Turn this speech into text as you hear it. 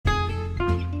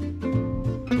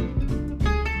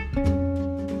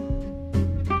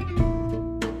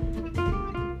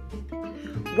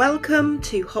Welcome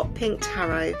to Hot Pink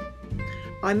Tarot.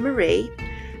 I'm Marie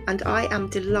and I am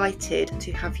delighted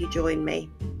to have you join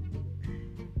me.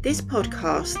 This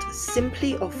podcast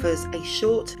simply offers a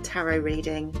short tarot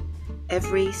reading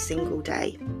every single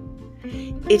day.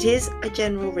 It is a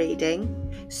general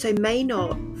reading, so may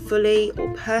not fully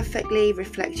or perfectly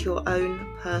reflect your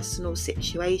own personal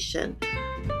situation,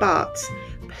 but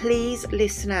please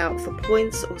listen out for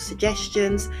points or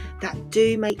suggestions that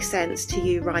do make sense to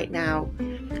you right now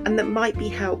and that might be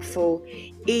helpful,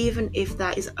 even if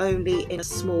that is only in a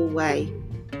small way.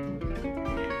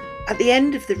 At the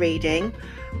end of the reading,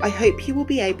 I hope you will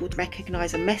be able to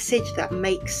recognise a message that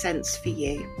makes sense for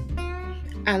you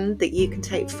and that you can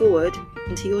take forward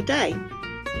into your day.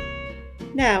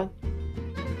 Now,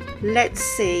 let's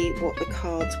see what the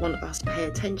cards want us to pay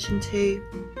attention to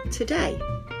today.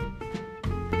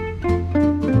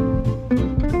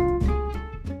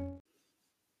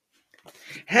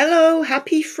 Hello,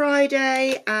 happy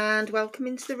Friday and welcome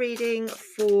into the reading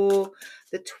for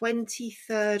the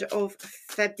 23rd of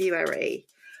February.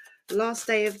 Last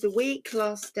day of the week,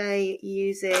 last day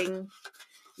using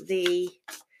the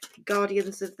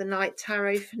Guardians of the Night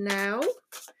Tarot for now.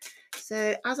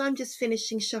 So as I'm just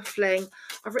finishing shuffling,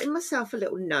 I've written myself a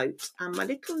little note and my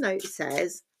little note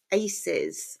says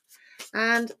aces.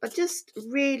 And I just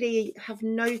really have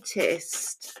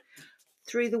noticed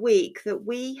through the week that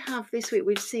we have this week,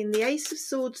 we've seen the Ace of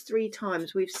Swords 3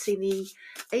 times, we've seen the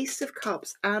Ace of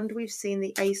Cups, and we've seen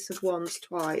the Ace of Wands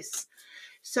twice.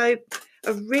 So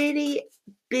a really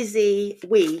busy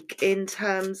week in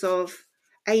terms of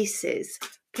aces,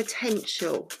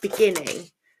 potential, beginning,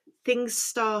 things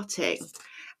starting.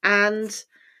 And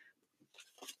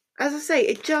as I say,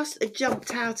 it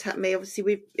jumped out at me.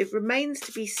 Obviously, it remains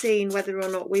to be seen whether or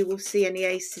not we will see any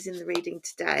aces in the reading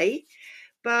today.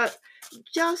 But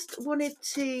just wanted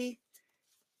to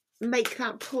make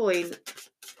that point.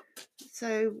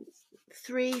 So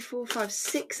 3, 4, 5,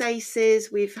 6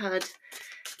 aces. We've had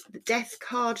the Death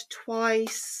card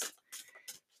twice,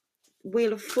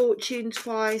 Wheel of Fortune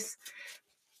twice.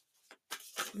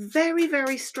 Very,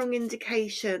 very strong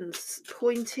indications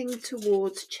pointing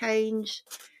towards change,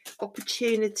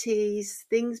 opportunities,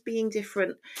 things being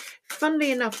different.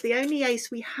 Funnily enough, the only ace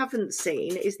we haven't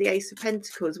seen is the Ace of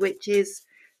Pentacles, which is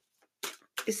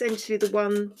essentially the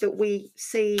one that we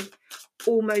see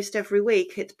almost every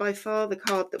week. It's by far the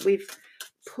card that we've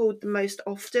pulled the most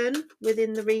often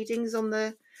within the readings on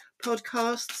the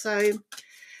podcast. So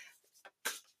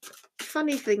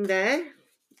funny thing there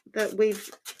that we've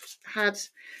had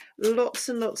lots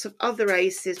and lots of other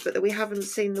aces, but that we haven't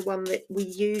seen the one that we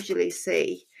usually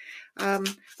see. And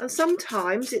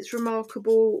sometimes it's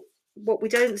remarkable. What we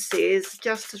don't see is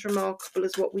just as remarkable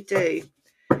as what we do,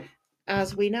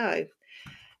 as we know.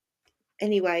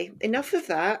 Anyway, enough of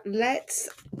that. Let's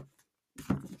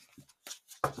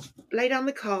lay down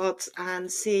the cards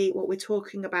and see what we're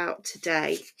talking about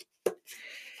today.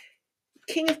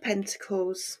 King of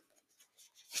Pentacles,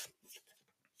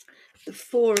 the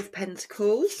Four of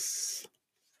Pentacles,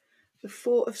 the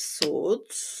Four of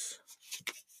Swords,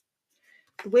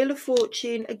 the Wheel of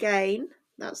Fortune again,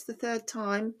 that's the third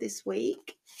time this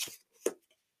week,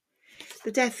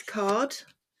 the Death card,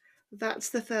 that's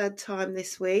the third time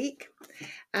this week,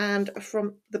 and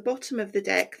from the bottom of the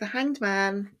deck, the Hanged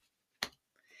Man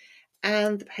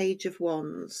and the Page of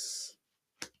Wands.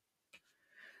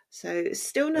 So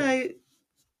still no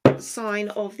sign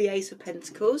of the Ace of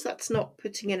Pentacles. That's not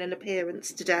putting in an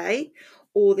appearance today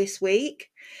or this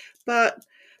week, but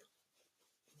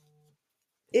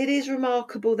it is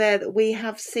remarkable there that we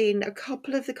have seen a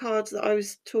couple of the cards that I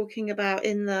was talking about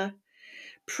in the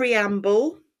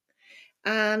preamble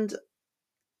and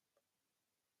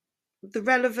the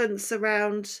relevance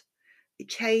around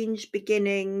change,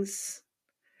 beginnings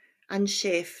and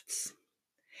shifts.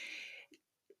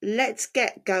 Let's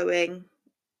get going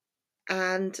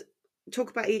and talk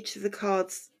about each of the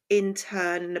cards in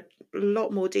turn in a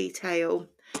lot more detail,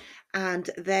 and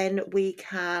then we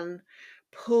can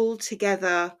pull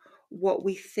together what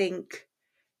we think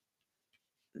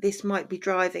this might be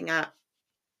driving at,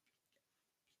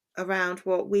 around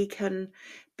what we can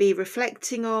be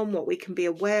reflecting on, what we can be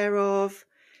aware of,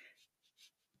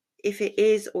 if it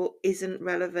is or isn't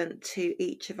relevant to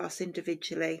each of us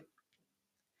individually.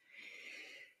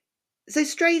 So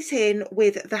straight in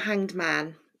with the Hanged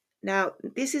Man. Now,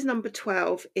 this is number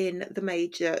 12 in the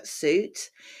major suit.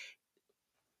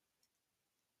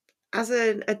 As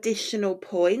an additional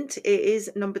point, it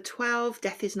is number 12,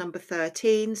 death is number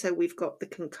 13. So we've got the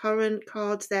concurrent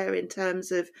cards there in terms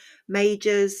of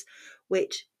majors,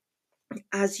 which,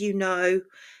 as you know,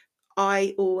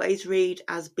 I always read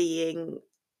as being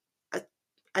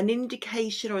an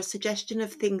indication or a suggestion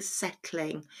of things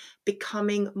settling,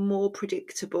 becoming more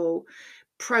predictable,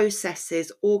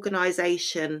 processes,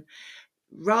 organization,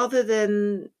 rather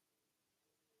than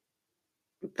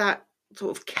that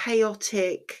sort of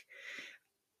chaotic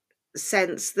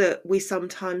sense that we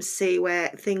sometimes see where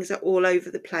things are all over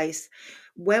the place.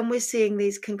 When we're seeing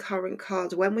these concurrent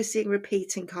cards, when we're seeing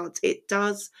repeating cards, it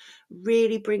does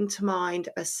really bring to mind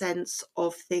a sense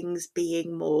of things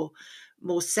being more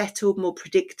settled, more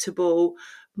predictable,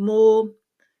 more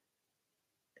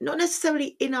not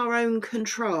necessarily in our own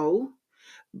control,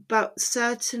 but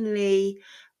certainly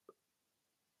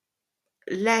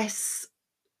less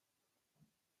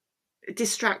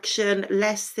distraction,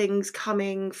 less things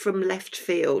coming from left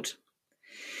field.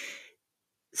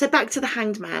 So back to the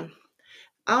Hanged Man.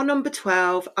 Our number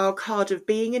 12, our card of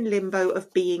being in limbo,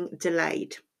 of being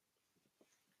delayed.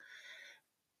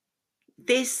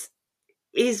 This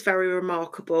is very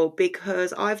remarkable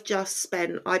because I've just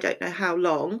spent, I don't know how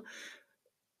long,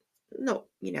 not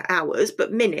hours,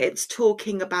 but minutes,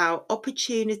 talking about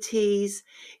opportunities,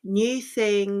 new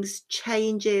things,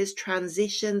 changes,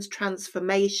 transitions,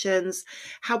 transformations,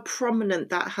 how prominent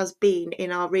that has been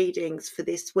in our readings for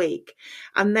this week.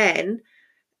 And then,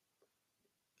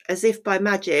 as if by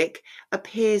magic,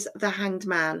 appears the Hanged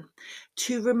Man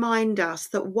to remind us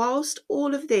that whilst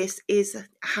all of this is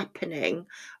happening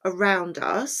around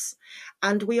us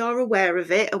and we are aware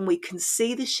of it and we can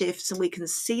see the shifts and we can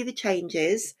see the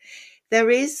changes, there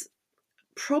is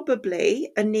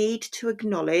probably a need to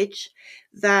acknowledge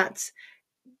that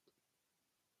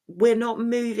we're not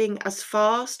moving as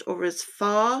fast or as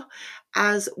far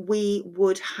as we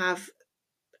would have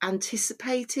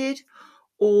anticipated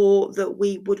or that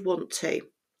we would want to.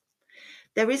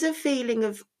 There is a feeling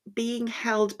of being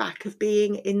held back, of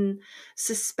being in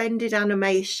suspended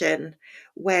animation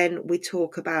when we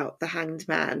talk about the Hanged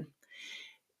Man.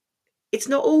 It's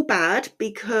not all bad,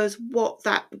 because what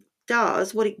that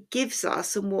does, what it gives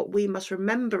us, and what we must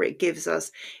remember it gives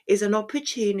us, is an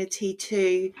opportunity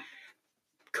to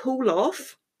cool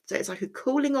off. So it's like a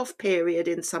cooling off period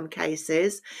in some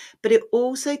cases, but it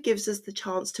also gives us the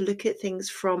chance to look at things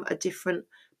from a different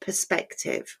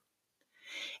perspective.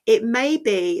 It may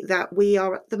be that we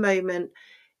are at the moment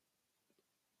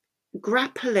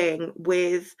grappling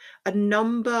with a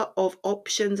number of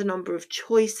options, a number of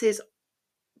choices,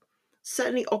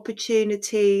 certainly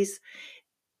opportunities,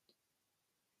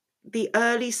 the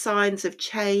early signs of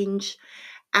change,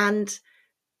 and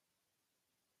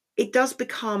it does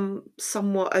become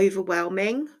somewhat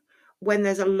overwhelming when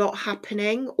there's a lot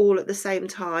happening all at the same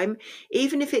time,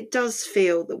 even if it does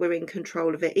feel that we're in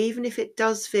control of it, even if it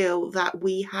does feel that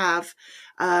we have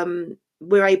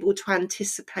we're able to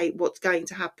anticipate what's going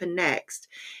to happen next.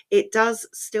 It does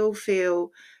still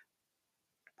feel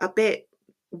a bit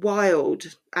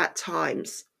wild at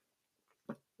times.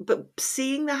 But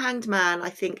seeing the Hanged Man, I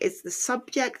think, is the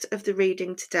subject of the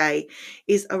reading today,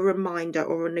 is a reminder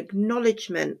or an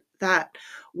acknowledgement that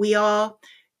we are,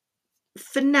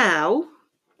 for now,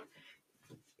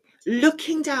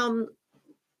 looking down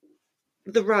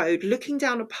the road, looking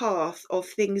down a path of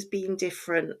things being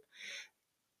different.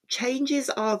 Changes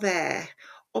are there,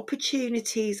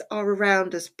 opportunities are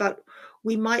around us, but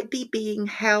we might be being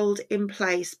held in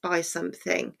place by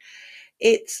something.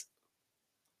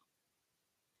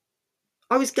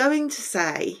 I was going to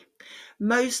say,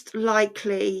 most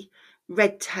likely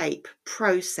red tape,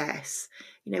 process.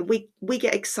 We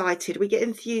get excited, we get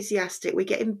enthusiastic, we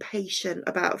get impatient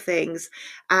about things,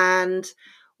 and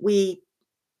we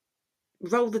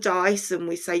roll the dice and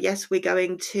we say, yes, we're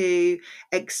going to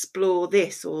explore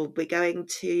this, or we're going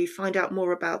to find out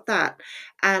more about that.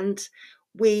 And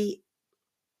we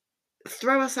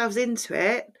throw ourselves into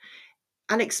it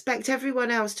and expect everyone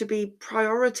else to be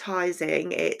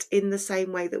prioritizing it in the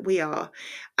same way that we are.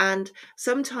 And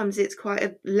sometimes it's quite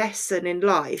a lesson in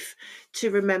life to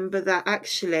remember that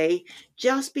actually,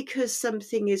 just because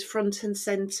something is front and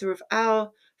center of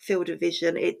our field of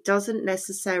vision, it doesn't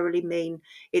necessarily mean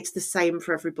it's the same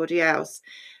for everybody else.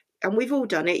 And we've all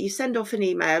done it. You send off an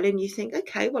email and you think,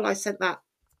 okay, well, I sent that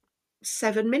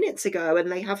 7 minutes ago and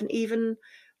they haven't even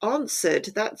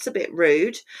answered. That's a bit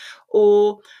rude.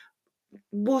 Or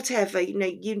whatever,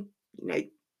 you know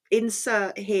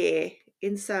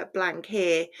insert blank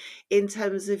here in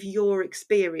terms of your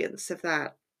experience of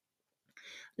that.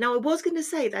 Now, I was going to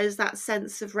say there's that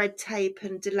sense of red tape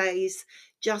and delays,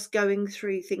 just going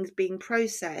through things being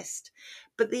processed,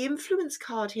 but the influence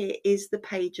card here is the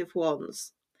Page of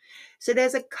Wands. So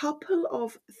there's a couple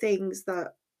of things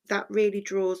that really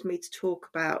draws me to talk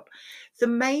about. The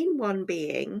main one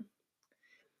being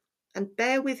and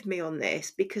bear with me on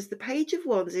this, because the Page of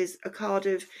Wands is a card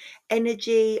of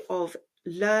energy, of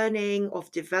learning,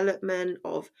 of development,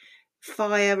 of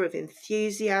fire, of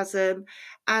enthusiasm.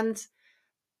 And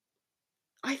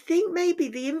I think maybe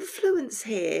the influence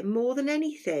here, more than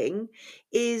anything,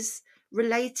 is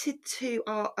related to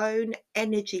our own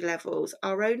energy levels,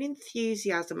 our own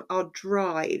enthusiasm, our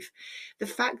drive, the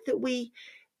fact that we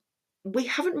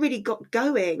haven't really got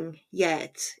going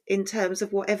yet in terms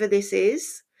of whatever this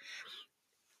is.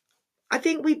 I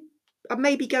think we are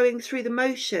maybe going through the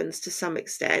motions to some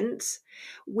extent.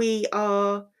 We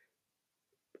are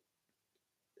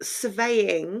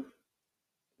surveying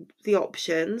the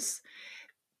options,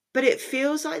 but it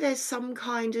feels like there's some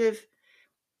kind of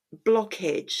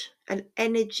blockage, an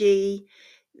energy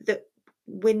that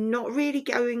we're not really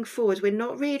going forward. We're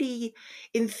not really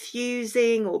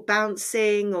enthusing or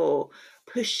bouncing or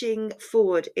pushing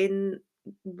forward in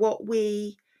what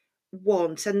we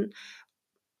want. And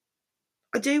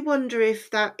I do wonder if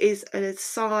that is a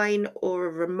sign or a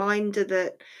reminder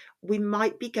that we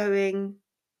might be going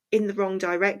in the wrong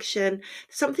direction.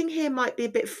 Something here might be a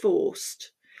bit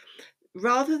forced.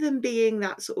 Rather than being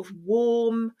that sort of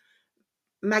warm,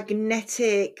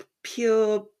 magnetic,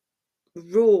 pure,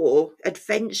 raw,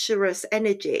 adventurous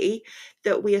energy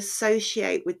that we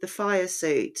associate with the fire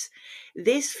suit,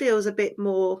 this feels a bit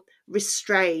more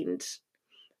restrained,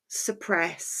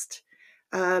 suppressed.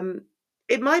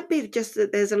 It might be just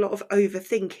that there's a lot of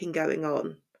overthinking going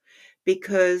on,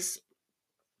 because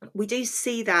we do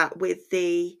see that with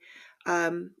the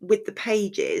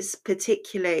pages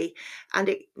particularly, and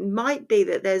it might be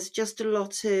that there's just a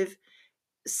lot of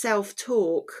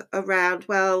self-talk around,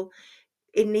 well,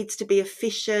 it needs to be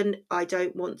efficient, I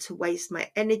don't want to waste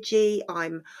my energy,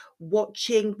 I'm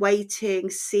watching, waiting,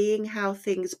 seeing how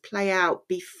things play out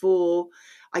before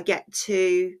I get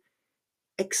too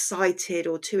excited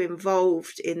or too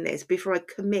involved in this, before I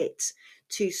commit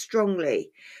too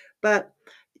strongly. But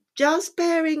just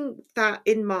bearing that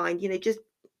in mind,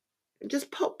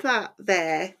 just pop that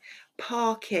there,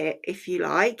 park it if you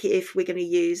like, if we're going to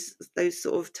use those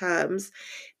sort of terms.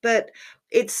 But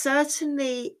it's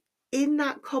certainly, in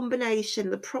that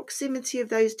combination, the proximity of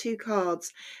those two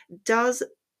cards does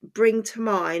bring to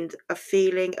mind a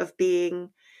feeling of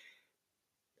being,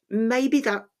 maybe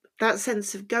that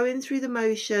sense of going through the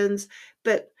motions,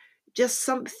 but just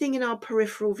something in our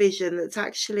peripheral vision that's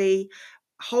actually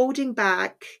holding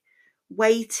back,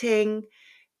 waiting,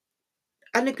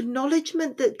 an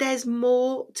acknowledgement that there's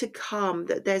more to come,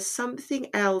 that there's something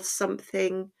else,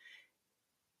 something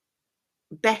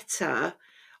better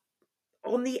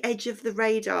on the edge of the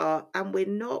radar, and we're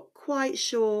not quite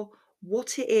sure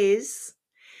what it is.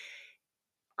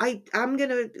 I am going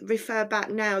to refer back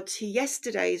now to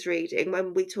yesterday's reading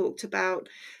when we talked about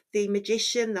the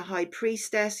magician, the high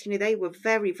priestess. They were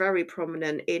very, very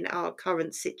prominent in our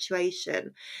current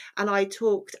situation. And I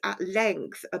talked at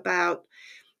length about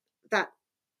that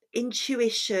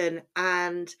intuition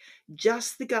and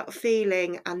just the gut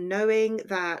feeling, and knowing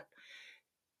that,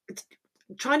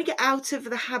 trying to get out of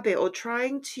the habit, or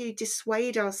trying to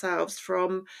dissuade ourselves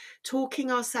from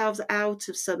talking ourselves out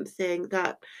of something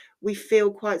that we feel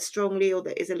quite strongly, or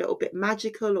that is a little bit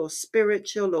magical or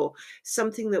spiritual, or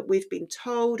something that we've been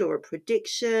told, or a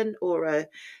prediction, or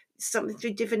something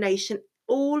through divination,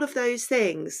 all of those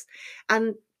things.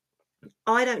 And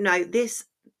I don't know, this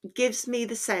gives me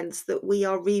the sense that we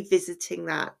are revisiting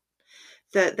that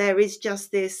there is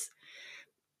just this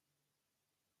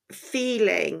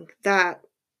feeling that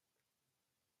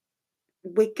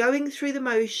we're going through the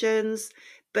motions,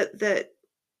 but that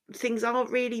things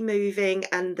aren't really moving,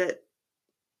 and that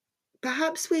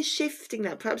perhaps we're shifting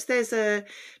that. Perhaps there's a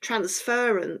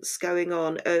transference going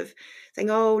on of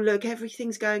saying, oh, look,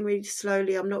 everything's going really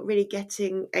slowly, I'm not really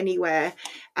getting anywhere.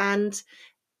 And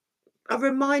a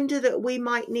reminder that we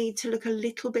might need to look a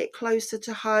little bit closer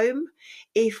to home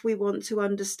if we want to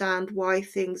understand why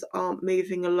things aren't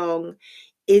moving along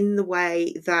in the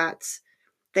way that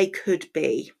they could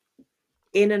be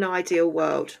in an ideal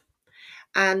world.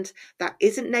 And that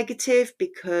isn't negative,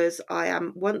 because I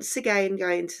am once again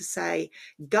going to say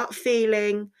gut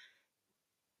feeling,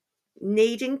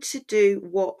 needing to do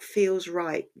what feels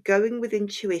right, going with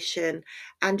intuition.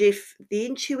 And if the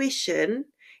intuition,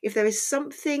 if there is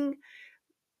something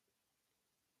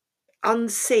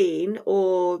unseen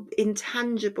or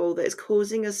intangible that is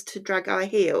causing us to drag our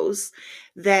heels,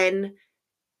 then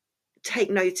take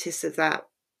notice of that,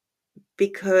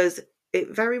 because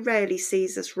it very rarely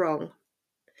sees us wrong.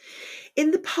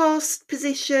 In the past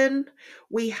position,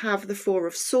 we have the Four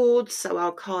of Swords, so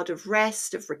our card of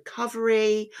rest, of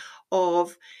recovery,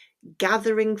 of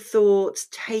gathering thoughts,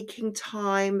 taking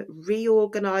time,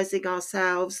 reorganizing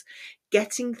ourselves,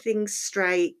 getting things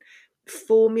straight,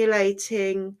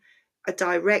 formulating a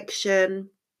direction,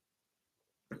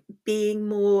 being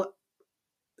more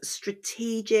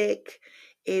strategic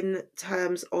in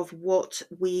terms of what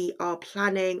we are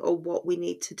planning or what we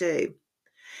need to do.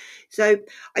 So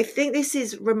I think this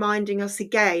is reminding us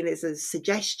again, as a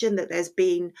suggestion, that there's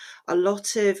been a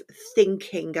lot of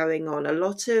thinking going on, a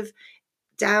lot of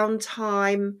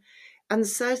downtime, and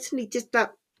certainly just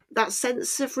that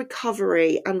sense of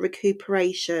recovery and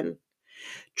recuperation,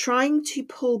 trying to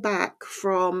pull back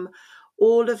from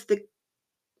all of the,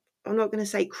 I'm not going to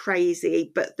say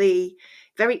crazy, but the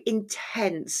very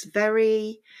intense,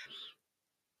 very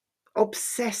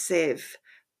obsessive,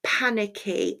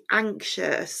 panicky,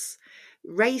 anxious,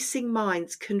 racing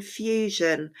minds,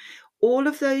 confusion, all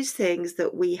of those things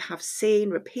that we have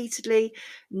seen repeatedly,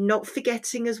 not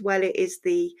forgetting as well, it is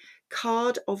the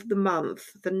card of the month.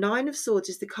 The Nine of Swords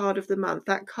is the card of the month,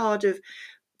 that card of,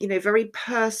 very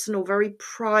personal, very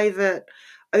private,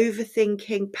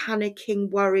 overthinking, panicking,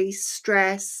 worry,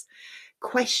 stress,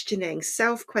 questioning,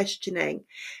 self-questioning.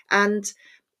 And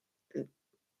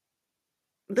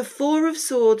the Four of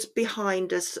Swords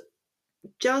behind us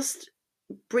just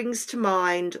brings to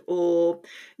mind or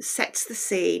sets the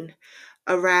scene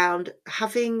around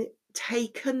having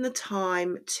taken the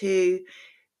time to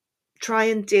try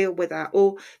and deal with that,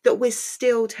 or that we're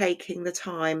still taking the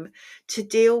time to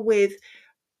deal with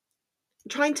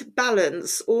trying to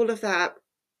balance all of that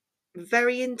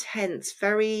very intense,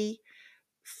 very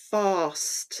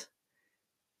fast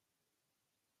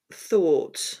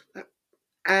thought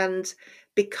and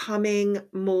becoming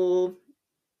more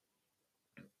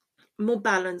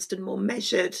balanced and more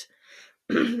measured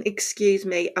excuse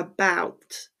me,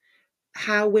 about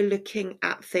how we're looking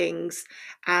at things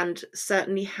and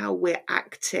certainly how we're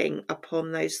acting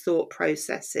upon those thought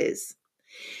processes.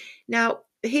 Now,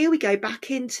 here we go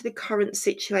back into the current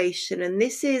situation, and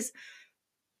this is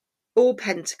all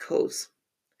Pentacles.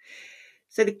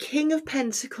 So the King of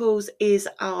Pentacles is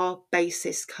our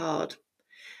basis card,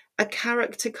 a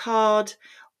character card.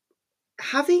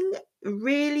 Having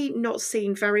really not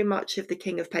seen very much of the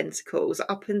King of Pentacles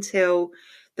up until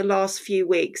the last few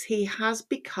weeks, he has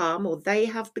become, or they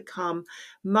have become,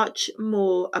 much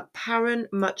more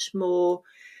apparent, much more,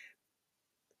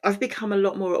 I've become a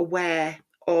lot more aware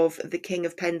of the King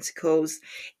of Pentacles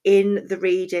in the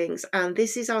readings, and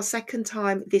this is our second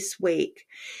time this week.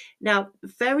 Now,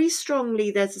 very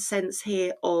strongly, there's a sense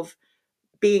here of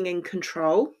being in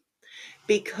control,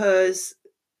 because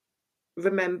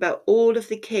remember, all of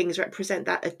the kings represent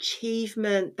that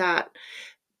achievement, that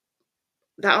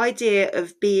idea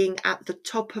of being at the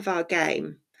top of our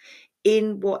game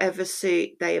in whatever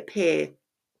suit they appear.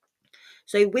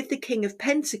 So with the King of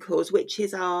Pentacles, which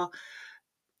is our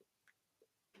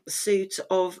suit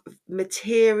of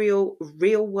material,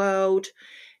 real world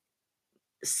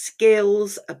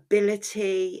skills,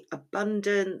 ability,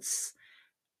 abundance,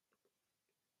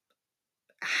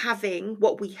 having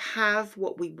what we have,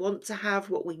 what we want to have,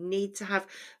 what we need to have,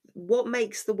 what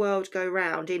makes the world go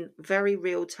round in very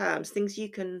real terms, things you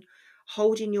can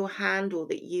hold in your hand or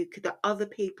that other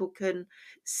people can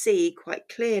see quite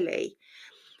clearly.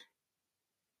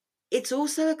 It's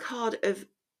also a card of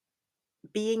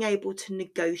being able to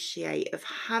negotiate, of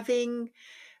having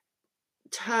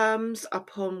terms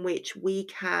upon which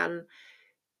we've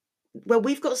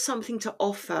got something to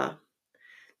offer.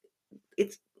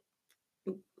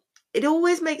 It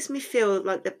always makes me feel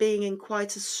like they're being in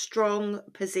quite a strong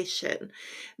position,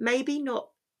 maybe not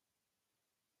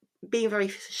being very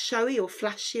showy or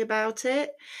flashy about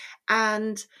it.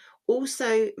 And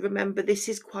also remember, this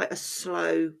is quite a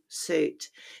slow suit.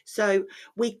 So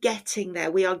we're getting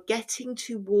there. We are getting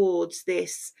towards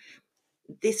this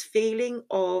feeling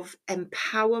of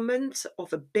empowerment,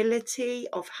 of ability,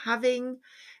 of having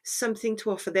something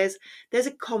to offer. There's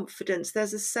a confidence,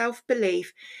 there's a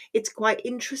self-belief. It's quite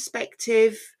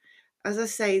introspective. As I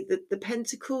say, the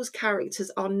Pentacles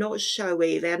characters are not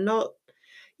showy. They're not,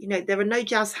 there are no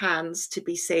jazz hands to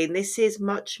be seen. This is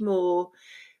much more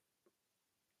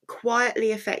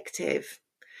quietly effective,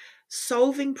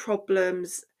 solving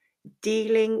problems,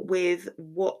 dealing with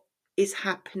what is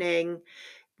happening.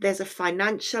 There's a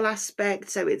financial aspect,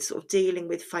 so it's sort of dealing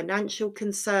with financial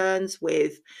concerns,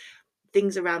 with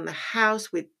things around the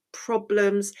house, with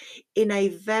problems in a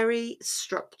very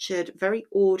structured, very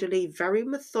orderly, very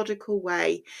methodical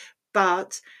way,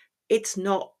 but it's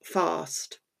not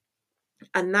fast.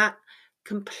 And that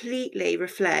completely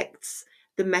reflects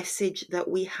the message that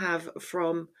we have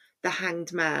from the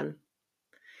Hanged Man.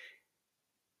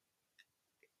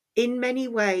 in many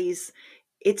ways,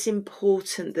 it's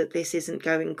important that this isn't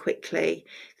going quickly.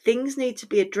 Things need to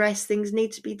be addressed, things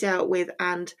need to be dealt with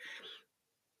and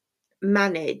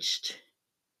managed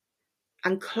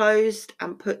and closed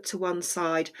and put to one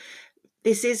side.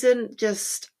 This isn't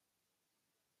just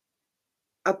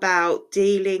about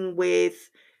dealing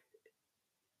with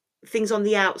things on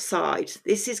the outside.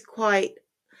 This is quite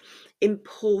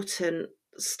important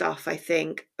stuff, I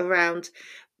think, around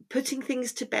putting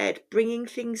things to bed, bringing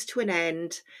things to an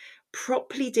end,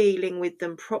 properly dealing with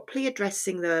them, properly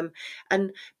addressing them,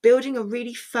 and building a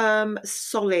really firm,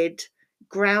 solid,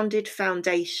 grounded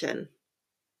foundation.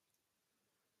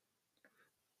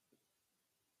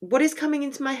 What is coming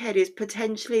into my head is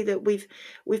potentially that we've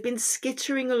been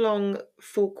skittering along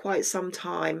for quite some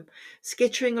time,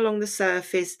 skittering along the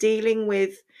surface, dealing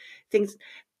with things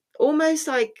almost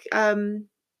like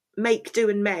make, do,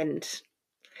 and mend.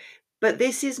 But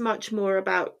this is much more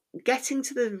about getting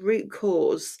to the root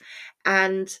cause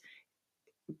and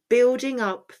building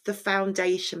up the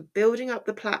foundation, building up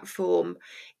the platform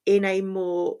in a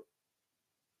more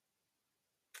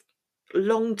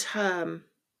long-term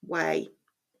way.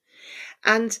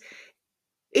 And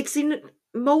it's in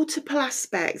multiple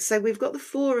aspects. So we've got the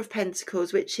Four of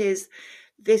Pentacles, which is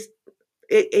this,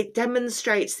 it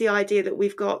demonstrates the idea that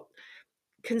we've got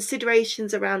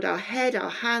considerations around our head, our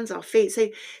hands, our feet. So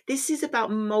this is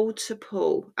about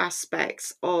multiple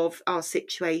aspects of our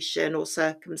situation or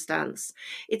circumstance.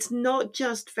 It's not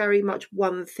just very much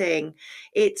one thing.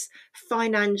 It's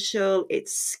financial,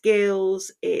 it's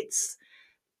skills, it's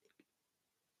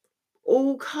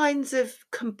all kinds of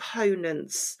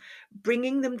components,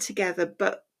 bringing them together.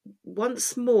 But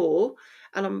once more,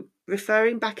 and I'm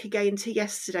referring back again to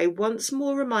yesterday, once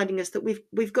more reminding us that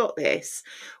we've got this,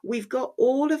 we've got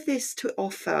all of this to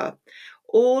offer,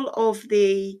 all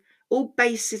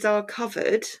bases are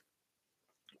covered,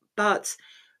 but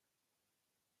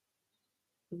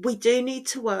we do need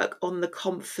to work on the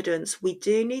confidence. We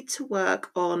do need to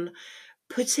work on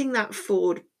putting that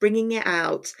forward, bringing it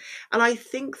out. And I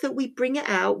think that we bring it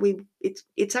out,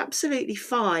 it's absolutely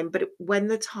fine, but when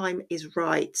the time is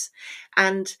right.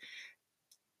 And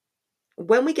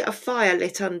when we get a fire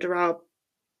lit under our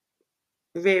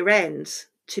rear end,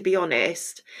 to be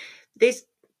honest, this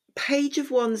Page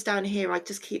of Wands down here, I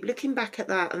just keep looking back at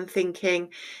that and thinking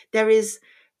there is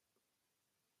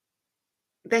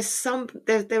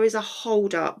a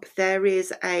hold up, there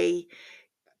is a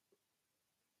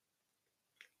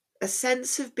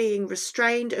sense of being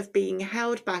restrained, of being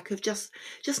held back, of just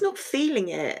not feeling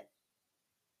it.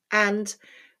 And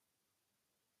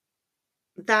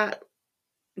that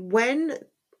when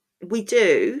we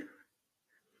do,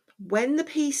 when the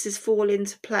pieces fall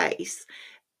into place,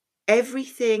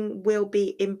 everything will be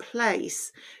in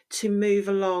place to move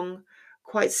along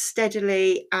quite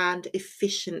steadily and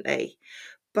efficiently.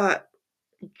 But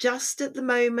just at the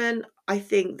moment, I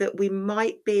think that we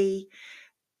might be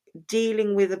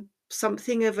dealing with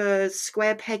something of a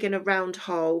square peg in a round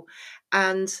hole,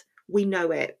 and we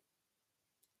know it.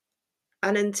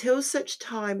 And until such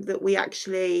time that we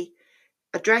actually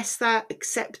address that,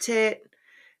 accept it,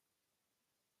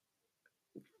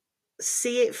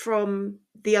 see it from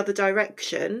the other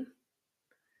direction,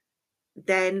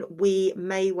 then we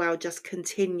may well just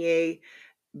continue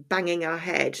banging our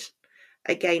head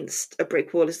against a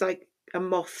brick wall. It's like a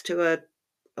moth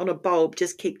on a bulb,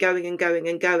 just keep going and going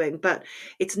and going, but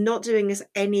it's not doing us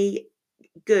any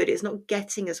good. It's not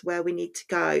getting us where we need to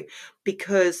go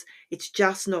because it's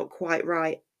just not quite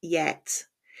right yet.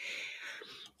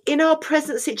 In our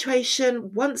present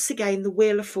situation, once again, the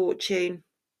Wheel of Fortune.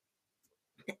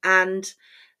 And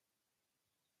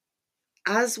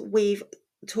as we've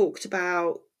talked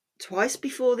about twice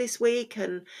before this week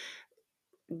and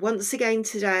once again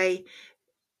today,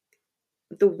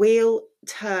 the wheel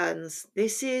turns.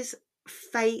 This is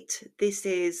fate. This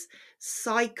is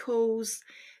cycles,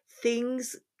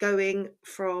 things going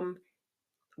from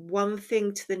one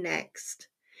thing to the next.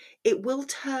 It will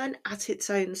turn at its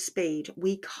own speed.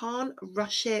 We can't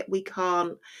rush it. We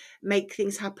can't make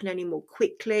things happen any more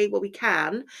quickly. Well, we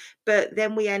can, but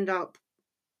then we end up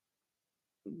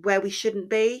where we shouldn't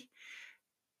be.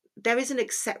 There is an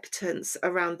acceptance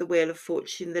around the Wheel of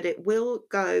Fortune that it will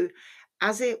go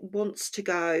as it wants to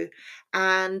go,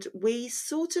 and we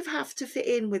sort of have to fit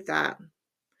in with that.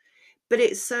 But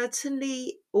it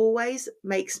certainly always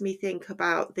makes me think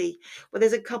about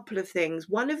there's a couple of things.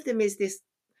 One of them is this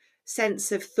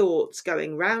sense of thoughts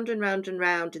going round and round and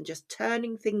round and just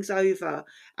turning things over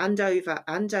and over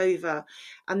and over.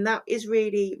 And that is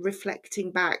really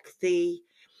reflecting back the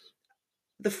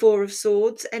Four of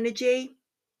Swords energy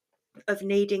of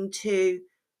needing to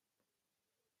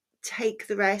take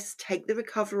the rest, take the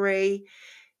recovery,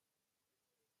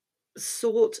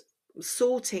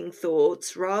 sorting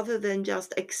thoughts rather than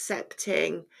just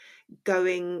accepting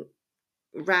going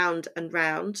round and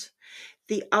round.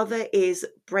 The other is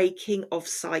breaking of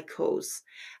cycles.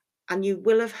 And you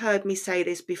will have heard me say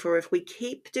this before, if we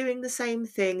keep doing the same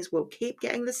things, we'll keep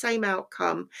getting the same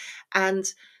outcome. And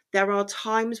there are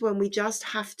times when we just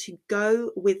have to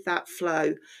go with that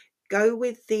flow, go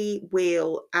with the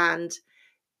wheel. And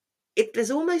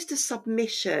there's almost a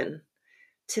submission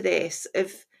to this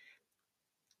of,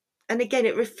 and again,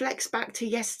 it reflects back to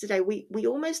yesterday. We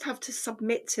almost have to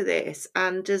submit to this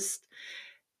and just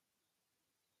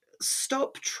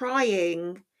stop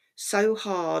trying so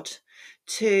hard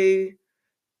to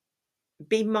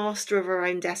be master of our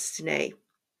own destiny.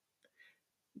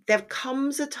 There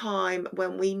comes a time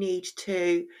when we need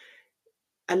to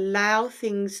allow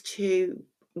things to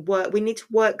work. We need to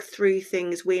work through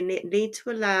things. We need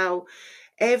to allow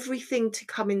everything to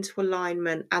come into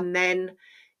alignment, and then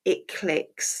it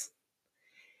clicks.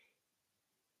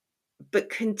 But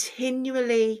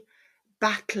continually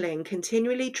battling,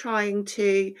 continually trying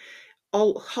to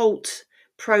halt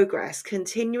progress,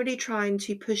 continually trying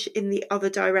to push in the other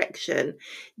direction,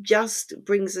 just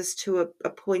brings us to a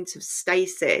point of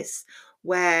stasis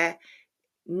where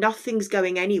nothing's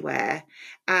going anywhere.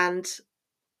 And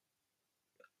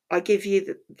I give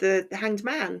you the Hanged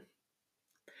Man.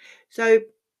 So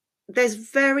there's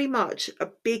very much a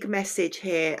big message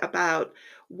here about,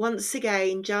 once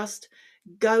again, just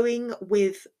going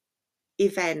with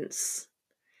events.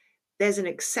 There's an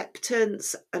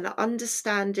acceptance, an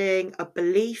understanding, a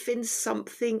belief in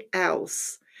something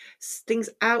else, things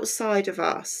outside of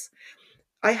us.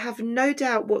 I have no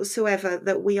doubt whatsoever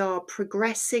that we are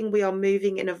progressing, we are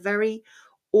moving in a very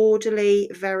orderly,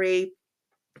 very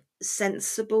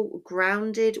sensible,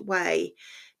 grounded way,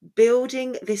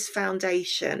 building this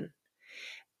foundation.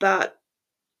 But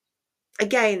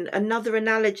again, another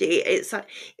analogy, it's like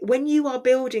when you are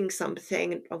building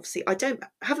something, obviously I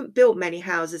haven't built many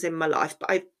houses in my life,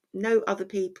 but I know other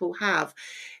people have.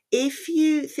 If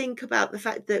you think about the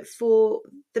fact that for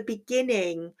the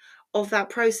beginning of that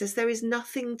process, there is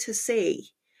nothing to see.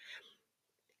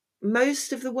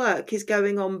 Most of the work is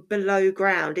going on below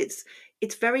ground. It's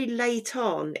very late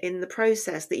on in the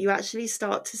process that you actually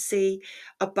start to see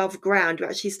above ground. You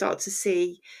actually start to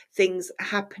see things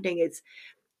happening.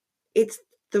 It's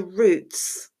the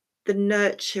roots, the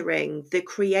nurturing, the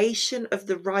creation of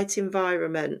the right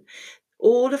environment.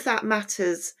 All of that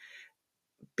matters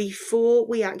before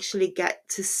we actually get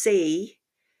to see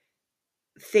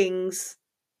things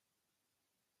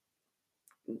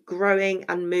growing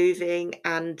and moving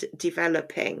and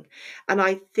developing. And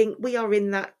I think we are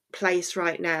in that place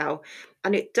right now.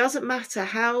 And it doesn't matter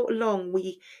how long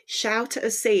we shout at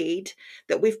a seed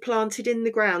that we've planted in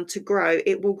the ground to grow,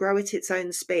 it will grow at its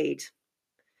own speed.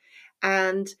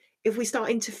 And if we start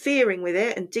interfering with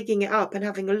it and digging it up and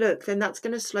having a look, then that's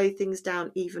going to slow things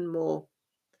down even more.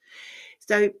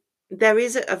 So there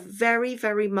is a very,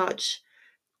 very much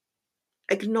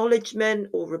acknowledgement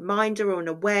or reminder or an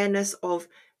awareness of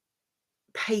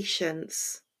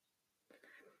patience,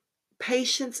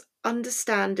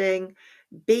 understanding,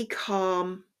 be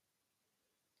calm,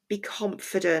 be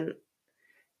confident,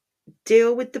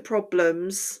 deal with the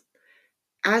problems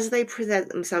as they present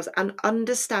themselves, and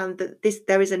understand that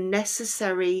there is a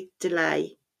necessary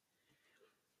delay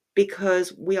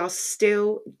because we are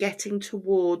still getting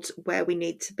towards where we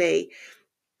need to be.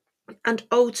 And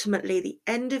ultimately, the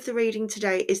end of the reading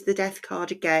today is the Death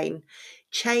card again.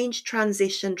 Change,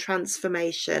 transition,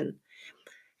 transformation.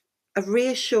 A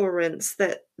reassurance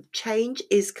that change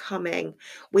is coming.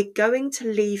 We're going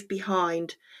to leave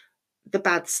behind the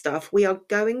bad stuff. We are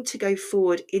going to go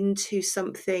forward into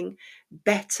something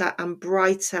better and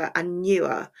brighter and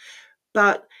newer.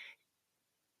 But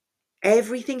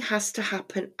everything has to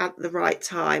happen at the right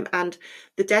time. And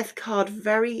the Death card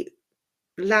very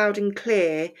loud and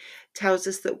clear tells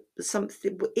us that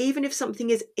something, even if something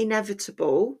is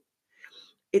inevitable,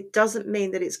 it doesn't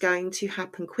mean that it's going to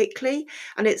happen quickly,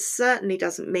 and it certainly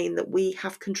doesn't mean that we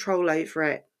have control over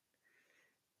it.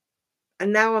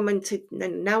 And now I'm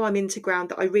into ground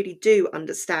that I really do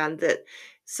understand that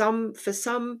for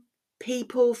some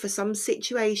people, for some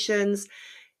situations,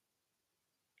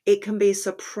 it can be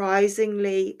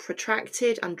surprisingly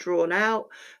protracted and drawn out.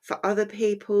 For other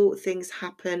people, things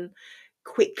happen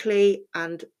quickly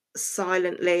and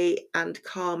silently and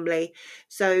calmly.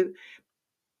 So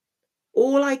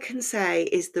all I can say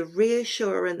is the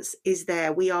reassurance is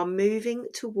there. We are moving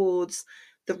towards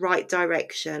the right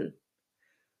direction.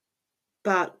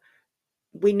 But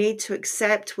we need to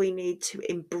accept, we need to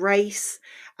embrace,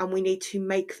 and we need to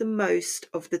make the most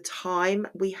of the time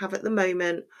we have at the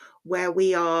moment where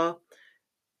we are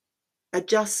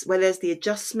where there's the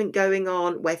adjustment going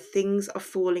on, where things are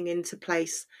falling into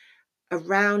place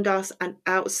around us and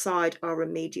outside our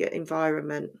immediate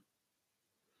environment.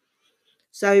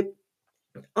 So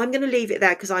I'm going to leave it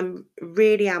there because I'm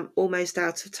almost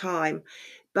out of time.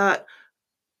 But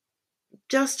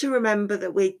just to remember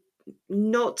that we're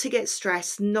not to get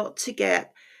stressed, not to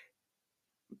get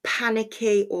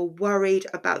panicky or worried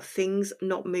about things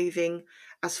not moving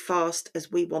as fast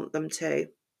as we want them to,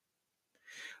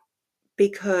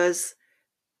 because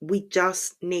we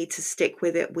just need to stick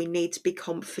with it. We need to be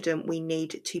confident. We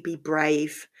need to be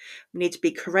brave. We need to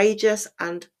be courageous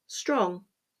and strong.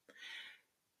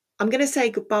 I'm going to say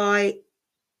goodbye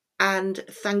and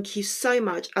thank you so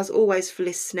much, as always, for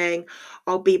listening.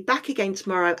 I'll be back again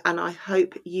tomorrow, and I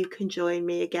hope you can join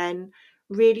me again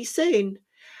really soon.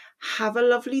 Have a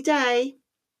lovely day.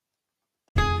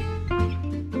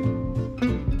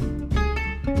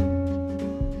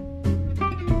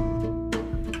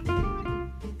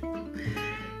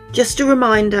 Just a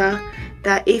reminder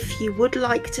that if you would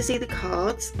like to see the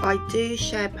cards, I do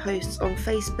share posts on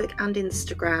Facebook and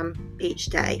Instagram each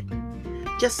day.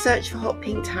 Just search for Hot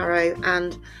Pink Tarot,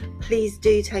 and please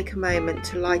do take a moment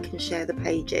to like and share the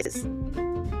pages.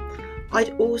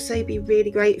 I'd also be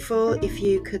really grateful if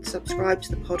you could subscribe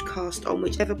to the podcast on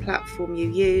whichever platform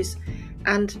you use,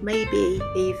 and maybe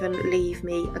even leave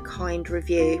me a kind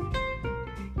review.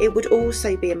 It would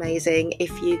also be amazing if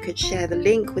you could share the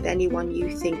link with anyone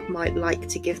you think might like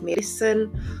to give me a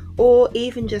listen, or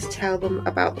even just tell them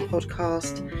about the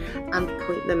podcast and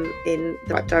point them in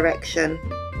the right direction.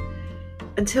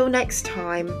 Until next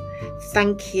time,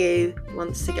 thank you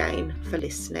once again for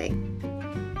listening.